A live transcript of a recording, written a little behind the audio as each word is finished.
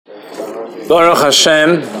Baruch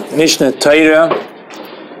Hashem, Mishnah Torah,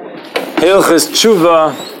 Hilchos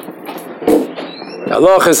Tshuva,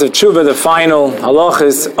 Halachos of Tshuva, the final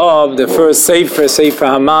Halachos of the first Sefer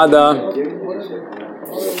Hamada,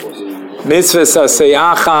 Mitzvah Sasei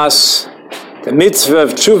Achas, the Mitzvah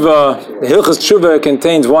of Tshuva. The Hilchos Tshuva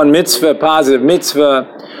contains one mitzvah, positive mitzvah.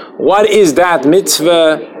 What is that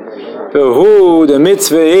mitzvah? Who the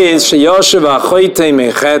mitzvah is Sheyoshev Achoitei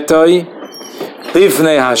Mechetoi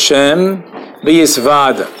Lifnei Hashem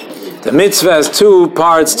B'Yisvada. The mitzvah has two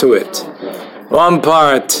parts to it. One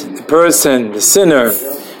part, the person, the sinner,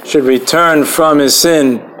 should return from his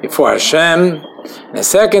sin before Hashem. And the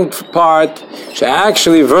second part should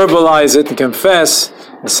actually verbalize it and confess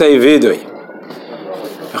and say vidui.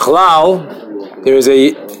 There is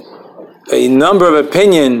a number of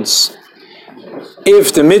opinions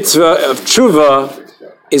if the mitzvah of tshuva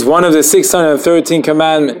is one of the 613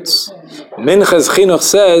 commandments. Minchas Chinuch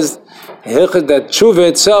says that tshuva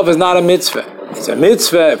itself is not a mitzvah. It's a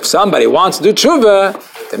mitzvah. If somebody wants to do tshuva,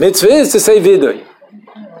 the mitzvah is to say vidui.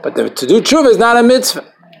 But to do tshuva is not a mitzvah.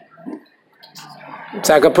 It's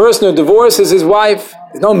like a person who divorces his wife.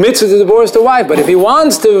 There's no mitzvah to divorce the wife, but if he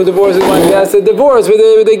wants to divorce his wife, he has to divorce with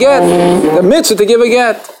a get. The mitzvah to give a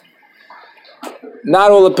get.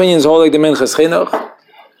 Not all opinions hold like the Minchas Chinuch.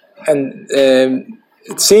 And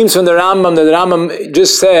it seems from the Rambam that the Rambam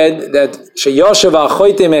just said that Sheyoshev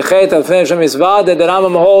Achoitei Mechet Al Fnei Hashem B'Yisvada, that the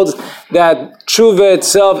Rambam holds that tshuva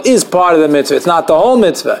itself is part of the mitzvah. It's not the whole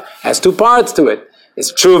mitzvah. It has two parts to it.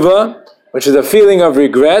 It's tshuva, which is a feeling of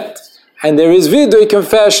regret, and there is vidui,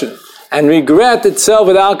 confession. And regret itself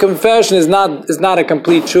without confession is not a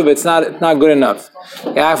complete tshuva. It's not good enough.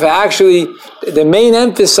 You have to actually, the main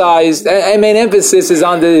emphasis is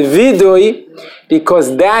on the vidui,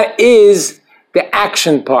 because that is the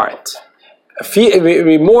action part.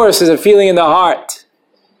 Remorse is a feeling in the heart.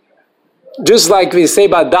 Just like we say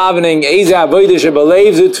about davening, Eize avodah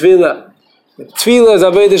shebalev zu tefillah. Tefillah is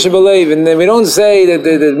avodah shebalev, and then we don't say that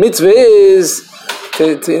the mitzvah is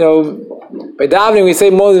by davening we say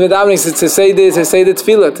more than davening to say this, to say the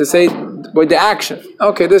tefillah, to say with the action.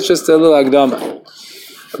 Okay, that's just a little agdama.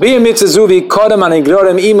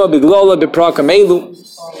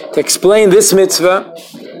 To explain this mitzvah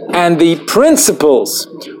and the principles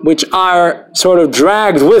which are sort of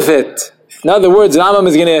dragged with it. In other words, Rambam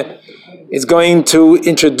is going to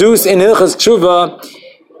introduce in Hilchos Tshuva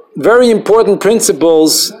very important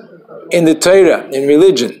principles in the Torah, in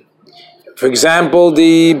religion. For example,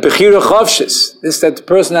 the Bechira Chavshis, this that the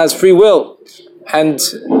person has free will. And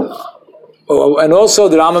also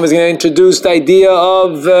the Rambam is going to introduce the idea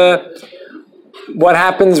of what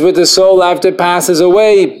happens with the soul after it passes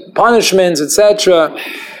away, punishments, etc.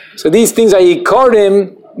 So these things are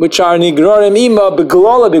yikorim, which are nigrorim ima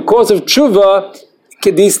beglola, because of tshuva.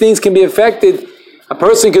 These things can be affected. A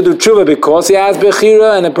person can do tshuva because he has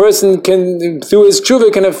bechira, and a person can, through his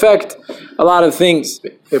tshuva, can affect a lot of things.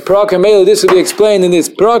 The prakim, this will be explained in this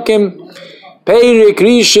prakim. Peirik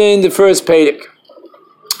Rishon, the first peirik.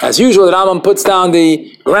 As usual, the Rambam puts down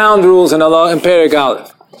the ground rules in Peirik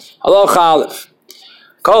Aleph. Halacha Aleph.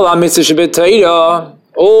 Kol ha-mitzvah shebet Torah,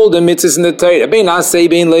 all the mitzvahs in the Torah, bein asay,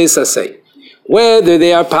 bein leisasay, whether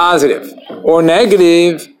they are positive or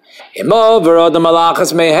negative, if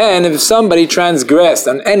somebody transgressed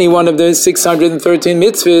on any one of the 613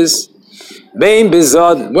 mitzvahs, bein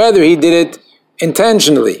bizad, whether he did it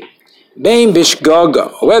intentionally, bein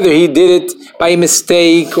bishgaga, whether he did it by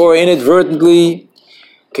mistake or inadvertently.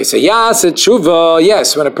 Okay, so tshuva,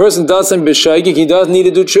 yes, when a person does something b'shogeg, he does need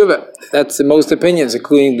to do tshuva. That's the most opinions,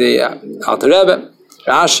 including the Alter Rebbe,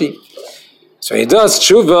 Rashi. So he does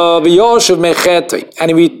tshuva v'yoshev mechetoi,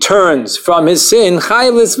 and he returns from his sin.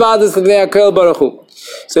 Chayav l'svadas l'gnei HaKol Baruch Hu.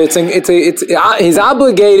 So he's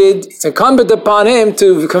obligated. It's incumbent upon him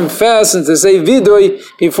to confess and to say vidui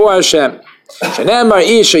before Hashem. Shenemar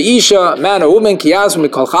isha, man or woman, kiyas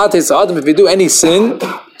mikol chates adam. If you do any sin,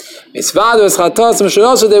 mitzvados chatos,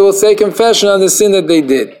 also they will say confession on the sin that they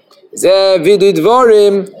did. This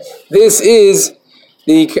is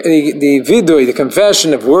the vidui, the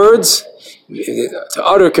confession of words, to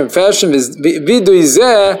utter confession. This vidui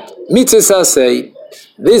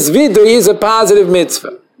is a positive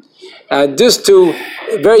mitzvah. Just to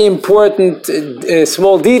very important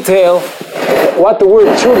small detail, what the word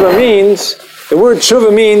tshuva means. The word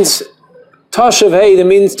tshuva means tashav hey, that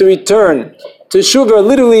means to return. Teshuva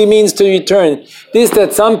literally means to return. This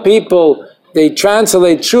that some people, they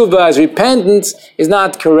translate tshuva as repentance is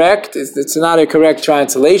not correct. It's not a correct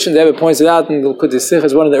translation. David points it out in the Kudei Sikh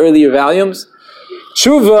as one of the earlier volumes.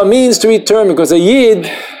 Tshuva means to return, because a yid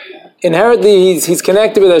inherently he's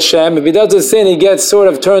connected with Hashem. If he does a sin, he gets sort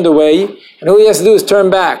of turned away, and all he has to do is turn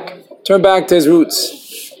back to his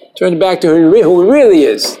roots, turn back to who he really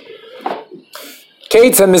is.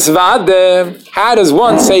 How does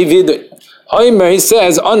one say vidui? He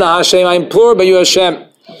says, Ona Hashem, I implore by you Hashem.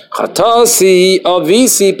 Chatasi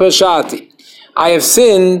avisi pashati. I have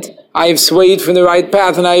sinned, I have swayed from the right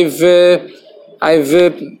path, and I've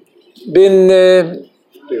been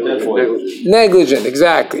negligent.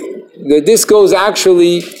 Exactly. This goes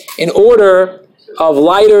actually in order of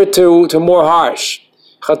lighter to more harsh.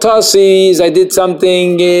 Chatasi is I did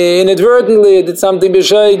something inadvertently, I did something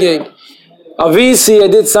b'shoigeg. Avisi, I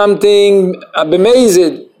did something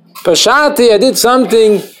b'mezid. Pashati, I did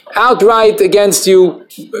something outright against you,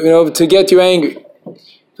 to get you angry.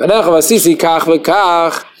 And I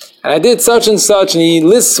did such and such, and he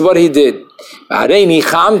lists what he did.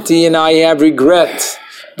 And I have regret.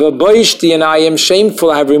 And I am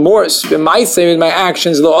shameful, I have remorse. With my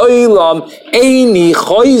actions,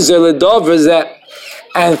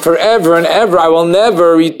 and forever and ever, I will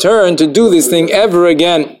never return to do this thing ever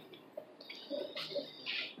again.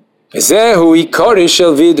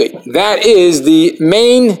 That is the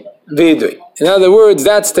main vidui. In other words,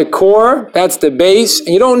 that's the core, that's the base, and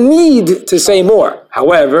you don't need to say more.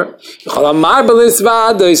 However, whoever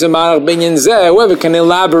can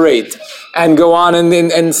elaborate and go on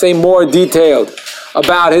and say more detailed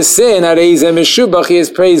about his sin, he is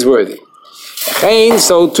praiseworthy.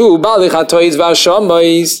 So too,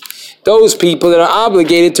 those people that are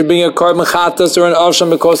obligated to bring a korban chatas or an asham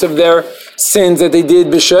because of their sins that they did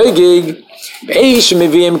b'shoigig,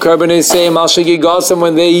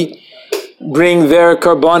 when they bring their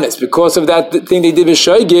karbanis because of that thing they did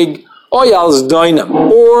b'shoigig, or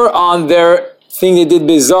on their thing they did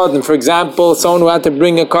b'zadin. For example, someone who had to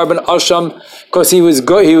bring a korban asham because he was a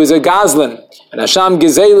gazlan, and asham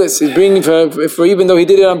gezelis is bringing for even though he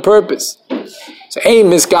did it on purpose. So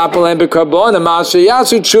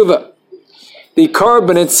the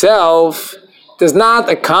korban itself does not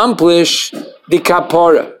accomplish the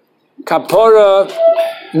kapara. Kapara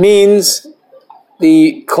means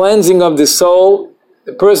the cleansing of the soul.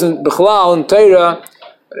 The person, b'chalal and Torah,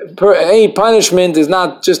 any punishment is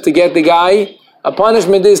not just to get the guy. A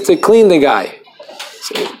punishment is to clean the guy.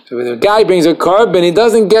 So when the guy brings a korban, he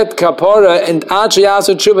doesn't get kapara and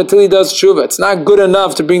achayasu tshuva till he does tshuva. It's not good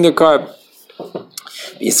enough to bring the korban.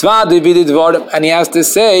 And he has to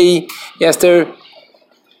say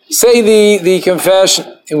the confession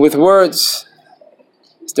with words.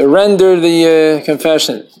 It's to render the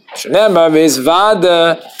confession.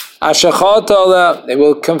 They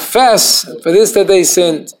will confess for this that they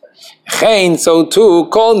sinned. So too,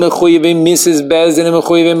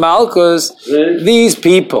 these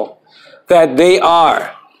people that they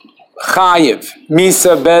are chayiv,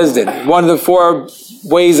 misa bezdin, one of the four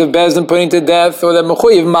ways of bezdin putting to death, or the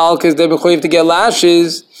mechuyev malchus, they're mechuyev to get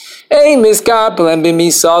lashes. This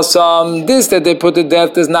that they put to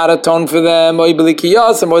death does not atone for them, or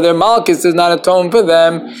their malchus does not atone for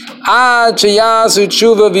them.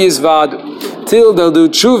 Till they'll do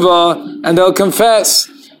tshuva and they'll confess.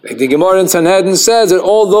 Like the Gemara in Sanhedrin says that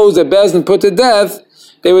all those that bezdin put to death,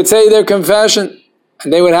 they would say their confession,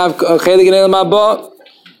 and they would have chelik in elam haba.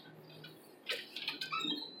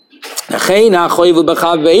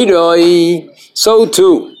 So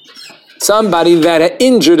too, somebody that had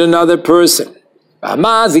injured another person, or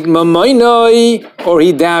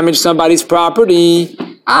he damaged somebody's property,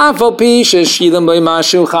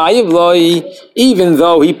 even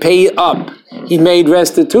though he paid up, he made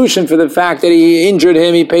restitution for the fact that he injured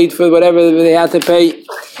him, he paid for whatever they had to pay,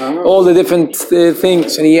 all the different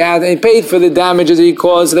things, and he paid for the damages that he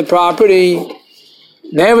caused to the property.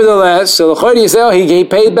 Nevertheless, so you say, he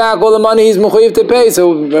paid back all the money he's mechuyev to pay,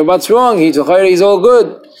 so what's wrong? He's all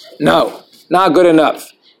good. No, not good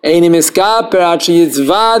enough. He does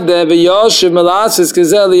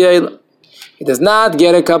not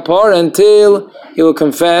get a kapor until he will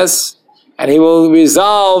confess and he will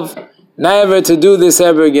resolve never to do this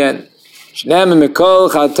ever again.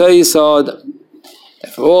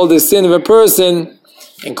 For all the sin of a person,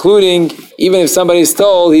 including even if somebody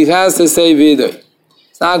stole, he has to say vidui.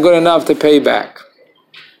 It's not good enough to pay back.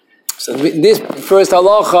 So in this first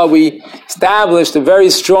halacha, we established a very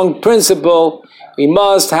strong principle. We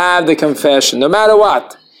must have the confession, no matter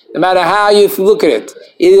what, no matter how you look at it.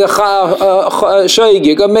 Either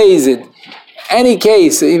shoygig, amazing. Any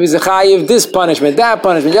case, he was a chayiv, this punishment, that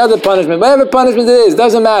punishment, the other punishment, whatever punishment it is,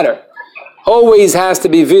 doesn't matter. Always has to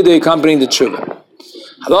be vidui accompanying the tshuva.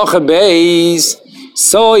 Halacha beis,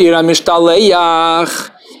 so yira mishtaleach.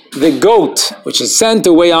 the goat, which is sent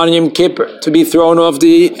away on Yom Kippur to be thrown off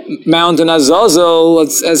the mountain Azazel,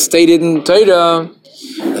 as stated in Torah,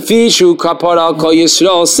 Fishu kapara al kol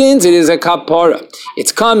Yisrael, since it is a kapara,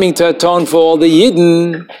 it's coming to atone for all the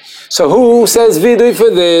Yidden. So who says vidui for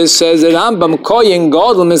this? Says the Rambam, Koyin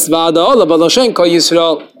Gadol misvada olah b'loshen kol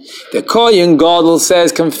Yisrael. The Koyin Gadol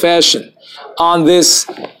says confession on this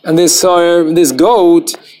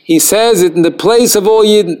goat. He says it in the place of all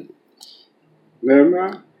Yidden.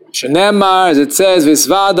 Shenemar, as it says,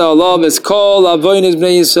 Visvada Allah Viskol Avoynes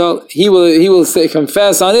Bnei Yisrael. He will say,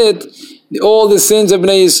 confess on it all the sins of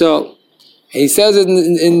Bnei Yisrael. He says it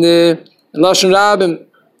in the Lashon Rabbim.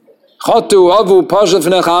 Chotu Avu Pasha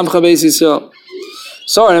Fnech Amcha Beis Yisrael.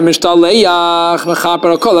 Sorry,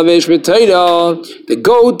 the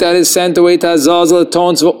goat that is sent away to Azazel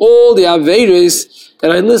atones for all the Averis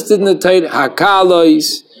that are listed in the Torah.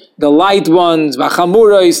 Hakalois, the light ones,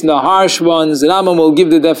 Vachamurais, the harsh ones. The Rambam will give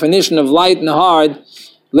the definition of light and hard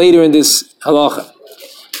later in this halacha.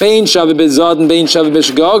 Bein Shavi Bezad and Bein Shavi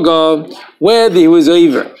Beshgaga, whether he was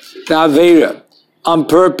over the Avera on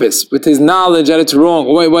purpose, with his knowledge that it's wrong,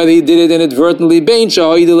 or whether he did it inadvertently,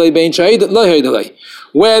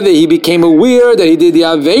 whether he became aware that he did the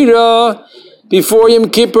Avera before Yom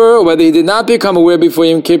Kippur, or whether he did not become aware before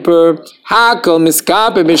Yom Kippur,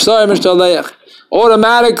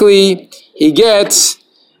 automatically he gets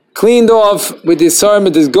cleaned off with this sarm,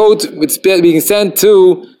 with this goat, with being sent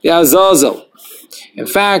to the Azazel. In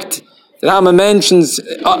fact, the Rama mentions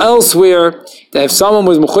elsewhere that if someone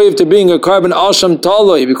was mechuyev to bring a carbon asham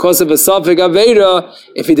taloi because of a safek avera,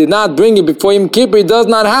 if he did not bring it before Yom Kippur, he does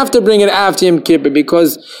not have to bring it after Yom Kippur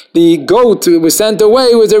because the goat was sent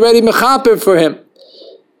away was already mechaper for him.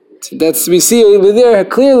 We see over there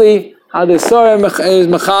clearly how the sarah is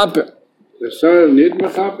mechaper. The sarah need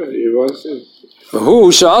mechaper. He was it.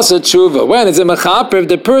 Who shasa tshuva? When it's a mechaper, if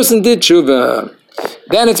the person did tshuva,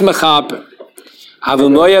 then it's mechaper. What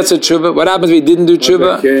happens if he didn't do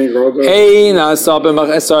tshuva?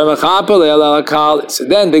 So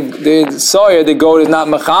then the sawyer, the goat, is not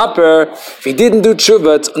mechaper. If he didn't do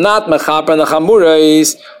tshuva, it's not mechaper on the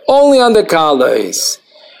chamurais, only on the kalais.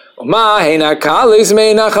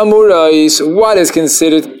 What is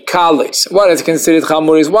considered kalais? What is considered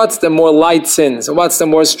chamurais? What's the more light sins? What's the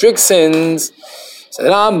more strict sins? So the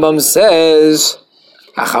Rambam says,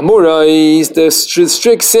 chamurais, the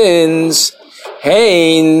strict sins,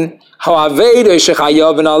 Hein, how Aveda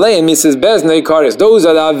Shechayav and Alein Mrs. Beznei Karis. Those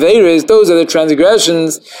are the Avedas, those are the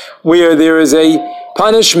transgressions where there is a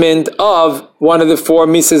punishment of one of the four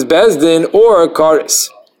Mrs. Bezdin or Karis.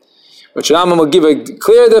 Which Rambam will give a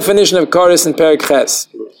clear definition of Karis in Perek Ches.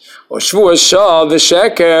 Or Shvua Shav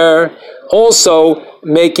V'Sheker, also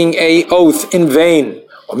making a oath in vain.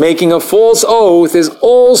 Or making a false oath is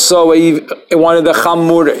also one of the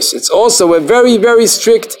Chamuris. It's also a very, very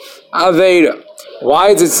strict Aveda. Why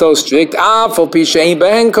is it so strict?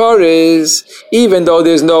 Even though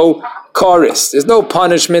there's no chorus, there's no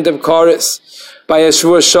punishment of chorus by a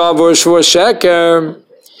shvur shav or a shvur sheker.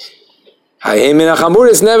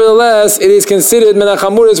 Nevertheless, it is considered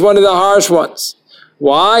minachamuris one of the harsh ones.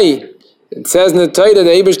 Why? It says in the Torah that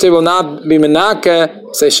the Eibishter will not be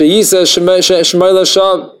menaka, say sheyisa shmoila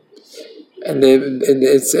shav, and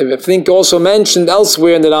it's I think also mentioned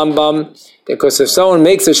elsewhere in the Rambam. Because if someone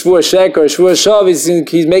makes a shvur shek or a shvur shav,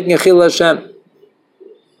 he's making a chil Hashem.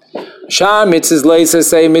 Shar mitzvahs leisa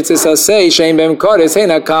say mitzvahs say shein bem kodesh hein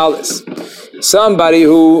hakalis. Somebody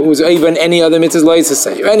who's even any other mitzvahs leisa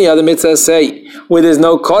say or any other mitzvahs say where there's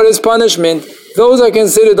no kodesh punishment, those are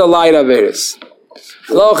considered the light averis.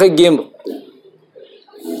 Halacha gimel.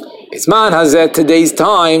 It's man hazet today's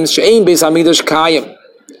times shein beis hamikdash kayim.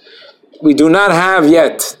 We do not have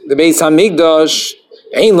yet the beis hamikdash.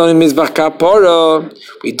 We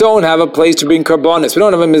don't have a place to bring karbonis. We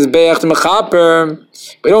don't have a mizbeach to mechaper.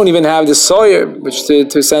 We don't even have the sawyer which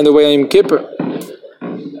to send away on Yom Kippur.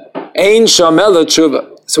 Ein shamela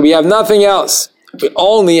tshuva. So we have nothing else. We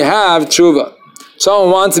only have tshuva.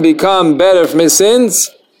 Someone wants to become better from his sins,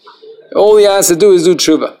 all he has to do is do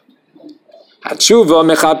tshuva. Tshuva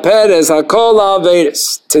mechaperes hakol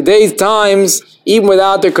averis. Today's times, even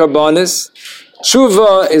without the karbonis,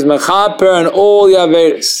 tshuva is mechaper and all the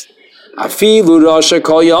averis. Afilu rasha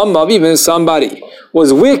kol yamav, even somebody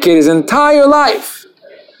was wicked his entire life.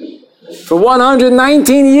 For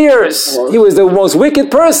 119 years, he was the most wicked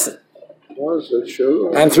person.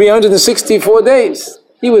 And 364 days,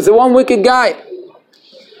 he was the one wicked guy.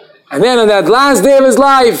 And then on that last day of his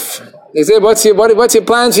life, they said, what's your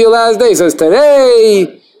plans for your last day? He says,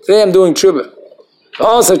 today I'm doing tshuva.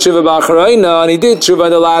 Also tshuva b'acharayna, and he did tshuva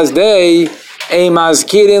on the last day. They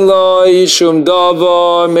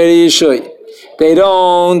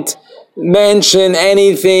don't mention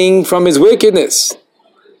anything from his wickedness.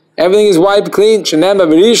 Everything is wiped clean. The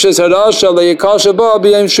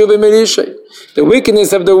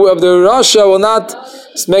wickedness of the Rasha will not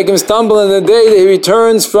make him stumble in the day that he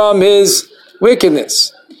returns from his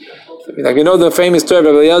wickedness. Like you know the famous story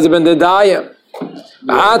of Eliezer ben Dedaya.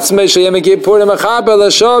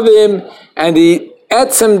 And the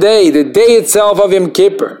Etzem day, the day itself of Yom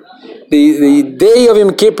Kippur, the day of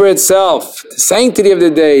Yom Kippur itself, the sanctity of the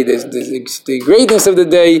day, the greatness of the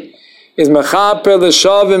day is Mechaper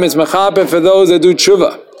l'shavim, it's Mechaper for those that do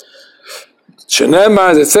tshuva. Shenemar,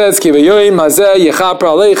 as it says, Ki v'yoyim hazeh yechaper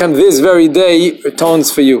aleichem, this very day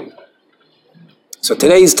atones for you. So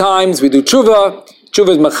today's times, we do tshuva. Tshuva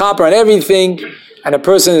is Mechaper on everything, and a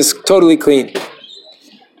person is totally clean.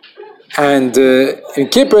 And in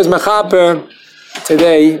Kippur is Mechaper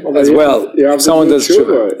today as well. If someone does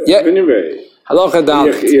tshuva. Yeah. Anyway. Halacha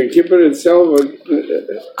Dalet. Your Kippur itself.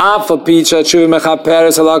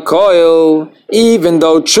 Even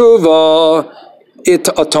though tshuva, it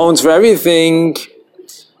atones for everything,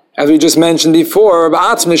 as we just mentioned before. And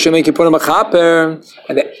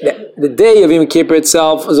the day of Yom Kippur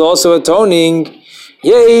itself is also atoning.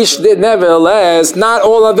 Yesh, nevertheless, not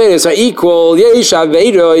all Avedas are equal. Yesh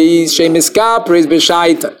Avedas shemiskapris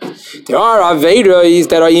b'shaita. There are Avedas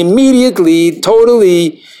that are immediately,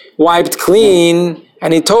 totally wiped clean,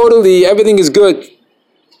 and everything is good.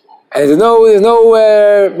 And there's no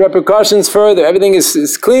repercussions further. Everything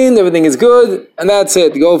is clean, everything is good, and that's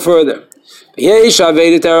it. Go further. Yesh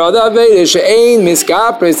Avedas, there are other Avedas she'ein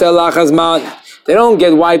miskapris elachazman. They don't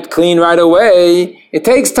get wiped clean right away. It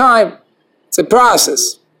takes time. It's a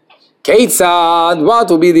process. Keitzad, what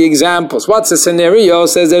will be the examples? What's the scenario?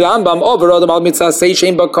 Says the Rambam,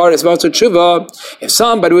 if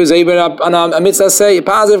somebody was able on a mitzvah say, a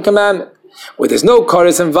positive commandment, where there's no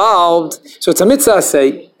chorus involved, so it's a mitzvah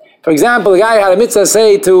say. For example, a guy had a mitzvah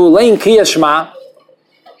say to lein Kriya Shema,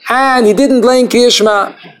 and he didn't lein Kriya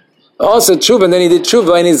Shema. Also tshuva, and then he did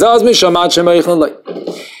tshuva, and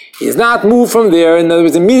he's not moved from there. In other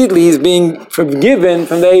words, immediately he's being forgiven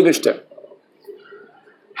from the Eibishter.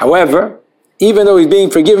 However, even though he's being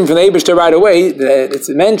forgiven from the Eibishter right away, it's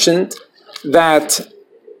mentioned that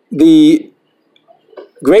the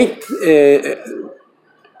great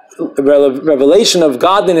revelation of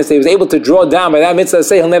godliness that he was able to draw down by that mitzvah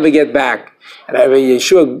say he'll never get back. And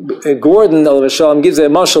Yeshua Gordon gives a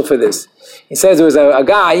mashal for this. He says there was a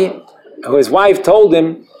guy who his wife told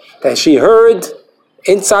him that she heard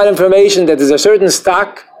inside information that there's a certain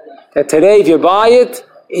stock that today if you buy it,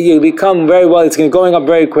 you'll become very well. It's going up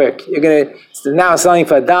very quick. It's now selling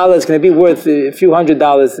for $1. It's going to be worth a few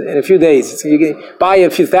 $100s in a few days. So you can buy a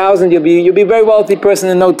few thousand. You'll be a very wealthy person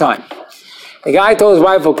in no time. The guy told his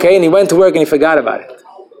wife okay, and he went to work and he forgot about it.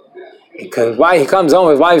 Because why he comes home,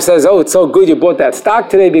 his wife says, "Oh, it's so good you bought that stock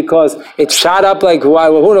today because it shot up like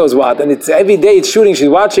who knows what, and it's every day it's shooting. She's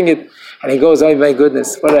watching it." And he goes, "Oh my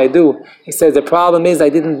goodness, what did I do?" He says, "The problem is I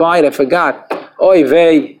didn't buy it. I forgot." Oy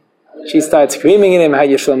vey. She starts screaming at him, "How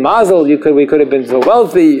you shel mazel? We could have been so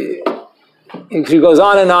wealthy." And she goes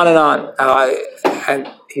on and on and on. And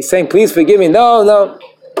he's saying, "Please forgive me." No.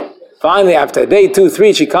 Finally, after day 2,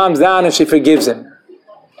 3, she calms down and she forgives him.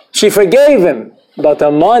 She forgave him, but the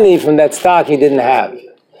money from that stock he didn't have.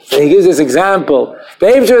 So he gives this example. The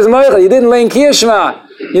Eibishter is Moichel. You didn't learn Kriya Shema.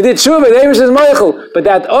 You did Tshuva. The Eibishter is Moichel. But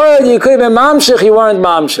that oil, you could have been Mamshech. You weren't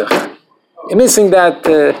Mamshech. You're missing that.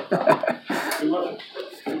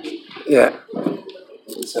 Yeah.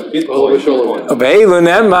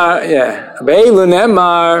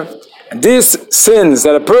 This sins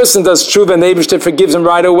that a person does tshuva and the Eibishter forgives him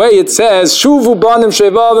right away. It says, "Shuvu banim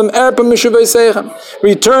shevavim erpam mishuveiseichem."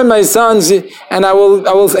 Return, my sons, and I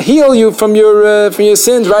will heal you from your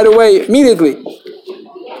sins right away, immediately,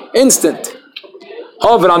 instant.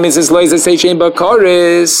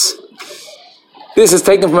 This is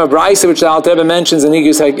taken from a brayso which the Alter Rebbe mentions in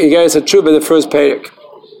Igeres HaTshuva, the first perek.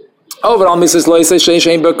 Overall, Mrs. Loisa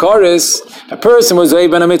Shein Bakaris, a person was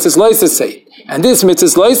able to Mrs. Loisa say, and this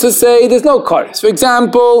Mrs. Loisa say, there's no karis. For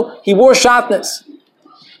example, he wore shatnez.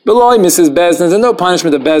 Below Mrs. Bezdin, there's no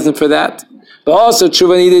punishment of Bezdin for that. But also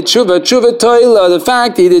tshuva needed tshuva toila. The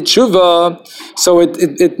fact he did tshuva, so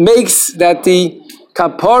it makes that the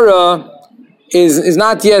kapara is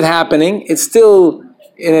not yet happening. It's still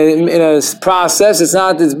in a process.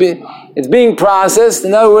 It's being processed.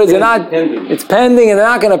 In other words, it's pending, and they're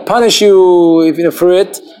not going to punish you for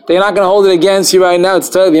it. They're not going to hold it against you right now. It's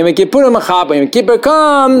totally Yom Kippur Machapa. Yom Kippur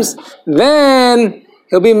comes, then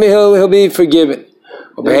he'll be forgiven.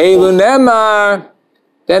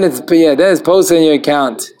 then it's posted in your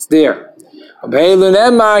account. It's there. In that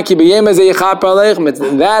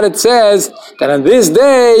it says that on this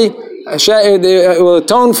day it will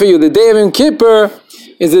atone for you. The day of Yom Kippur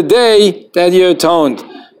is the day that you're atoned.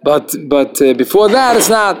 But before that, it's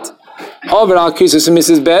not. Overall, Krisus and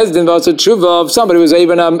Mrs. Bezdin, also tshuva of somebody who was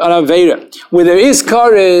even on a Veda. Where there is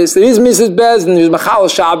Karis, there is Mrs. Bezdin, there's Machal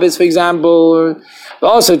Shabbos, for example, but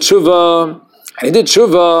also tshuva, and he did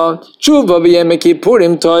tshuva b'Yom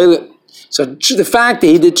Kippurim toilet. So the fact that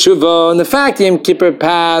he did tshuva and the fact that Yom Kippur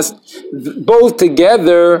passed, both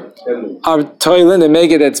together are toilet, they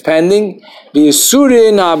make it that's pending.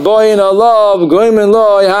 V'yisurin ha'boyin alav goyim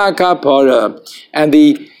eloi ha'kapara. And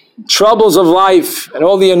the troubles of life and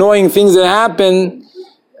all the annoying things that happen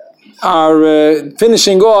are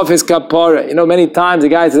finishing off his kapara. You know, many times the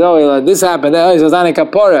guy says, oh, this happened, oh, it was on a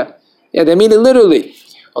kapara. Yeah, they mean it literally.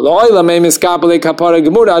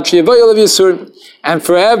 And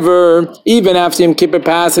forever, even after Yom Kippur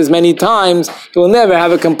passes many times, he will never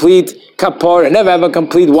have a complete kapara, never have a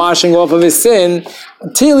complete washing off of his sin,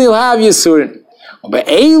 until he'll have Yisurim. But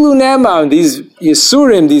Eilu Nema, these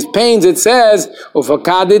Yisurim, these pains, it says,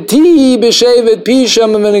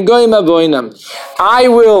 I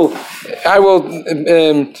will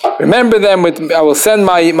remember them I will send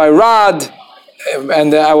my rod,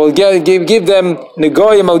 and I will give them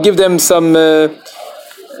Negoyim, I'll give them some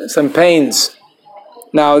pains.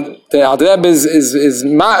 Now, the Alter Rebbe is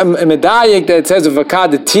medayik that it says of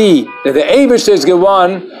Vakadati, that the Eibishter is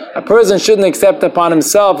one, a person shouldn't accept upon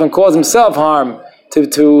himself and cause himself harm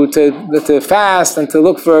to fast and to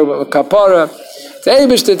look for kapara. The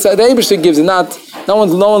Eibishter gives it, no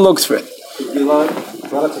one looks for it.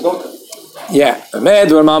 Yeah.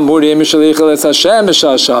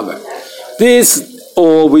 This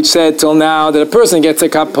all we said till now, that a person gets a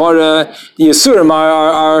kapara, the Yisurim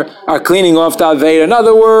are cleaning off the Aveda. In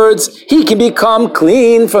other words, he can become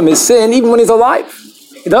clean from his sin even when he's alive.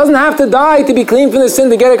 He doesn't have to die to be clean from the sin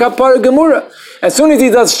to get a kapara gemura. As soon as he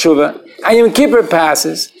does tshuva, and Yom Kippur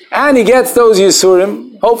passes, and he gets those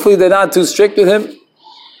Yisurim, hopefully they're not too strict with him.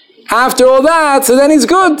 After all that, so then he's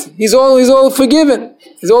good. He's all forgiven.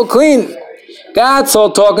 He's all clean. That's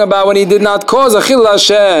all talking about when he did not cause a chil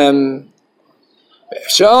Hashem. At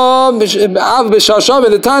the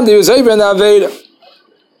time that he was over in the Aveda.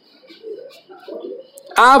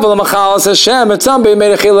 If somebody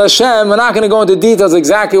made a chil Hashem, we're not going to go into details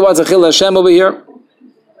exactly what's a chil Hashem over here.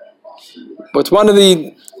 But one of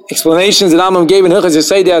the explanations that Amram gave in Hilchos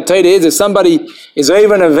Yesodei HaTorah is if somebody is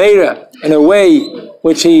over in Aveda in a way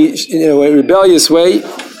which he, in a rebellious way,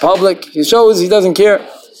 public, he shows he doesn't care.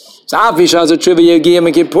 Even though he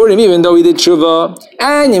did tshuva,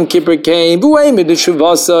 and Yom Kippur came,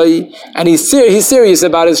 and he's serious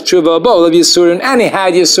about his tshuva, and he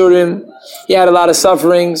had Yisurim, he had a lot of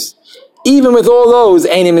sufferings. Even with all those,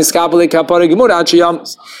 he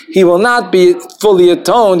will not be fully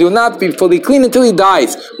atoned, he will not be fully clean until he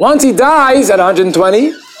dies. Once he dies at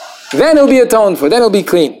 120, then he'll be atoned for, then he'll be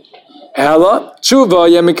clean.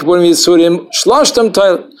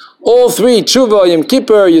 All three, Tshuva, Yom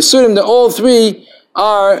Kippur, Yisurim, all three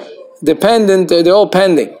are dependent, they're all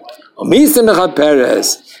pending. This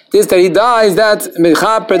that he dies, that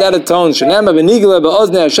mechaper, that atones. The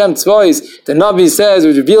Navi says,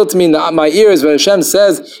 which revealed to me in my ears, what Hashem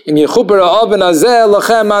says, if,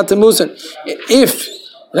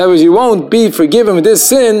 in other words, you won't be forgiven with this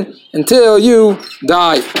sin until you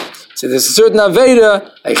die. So there's a certain Aveda,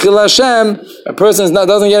 like Chil Hashem, a person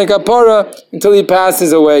doesn't get a kapara until he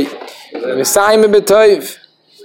passes away.